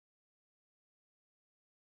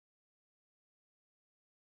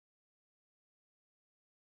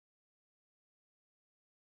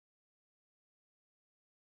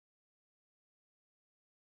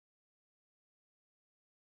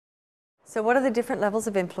So what are the different levels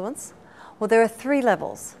of influence? Well, there are 3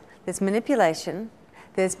 levels. There's manipulation,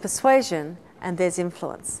 there's persuasion, and there's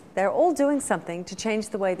influence. They're all doing something to change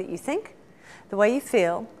the way that you think, the way you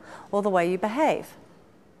feel, or the way you behave.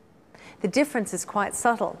 The difference is quite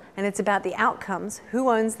subtle, and it's about the outcomes, who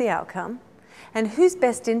owns the outcome, and whose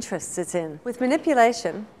best interests it's in. With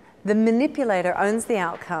manipulation, the manipulator owns the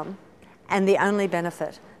outcome and the only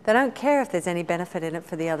benefit. They don't care if there's any benefit in it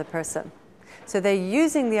for the other person. So they're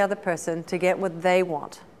using the other person to get what they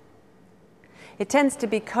want. It tends to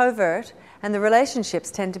be covert, and the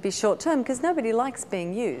relationships tend to be short-term because nobody likes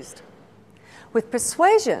being used. With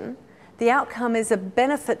persuasion, the outcome is a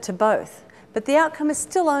benefit to both, but the outcome is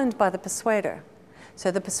still owned by the persuader.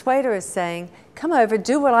 So the persuader is saying, come over,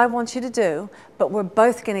 do what I want you to do, but we're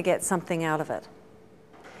both going to get something out of it.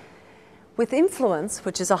 With influence,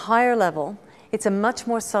 which is a higher level, it's a much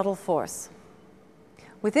more subtle force.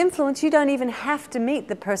 With influence, you don't even have to meet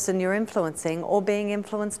the person you're influencing or being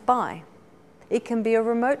influenced by. It can be a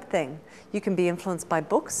remote thing. You can be influenced by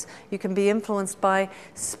books, you can be influenced by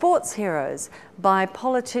sports heroes, by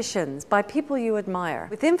politicians, by people you admire.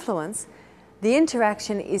 With influence, the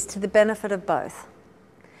interaction is to the benefit of both.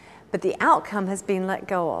 But the outcome has been let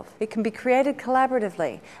go of. It can be created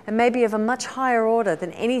collaboratively and maybe of a much higher order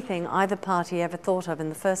than anything either party ever thought of in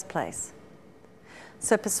the first place.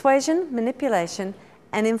 So persuasion, manipulation,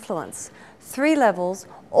 and influence. 3 levels,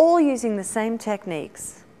 all using the same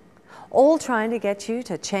techniques, all trying to get you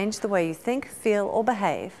to change the way you think, feel, or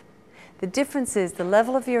behave. The difference is the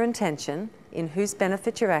level of your intention, in whose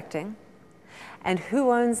benefit you're acting, and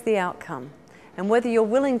who owns the outcome, and whether you're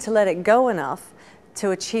willing to let it go enough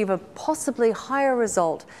to achieve a possibly higher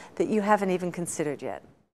result that you haven't even considered yet.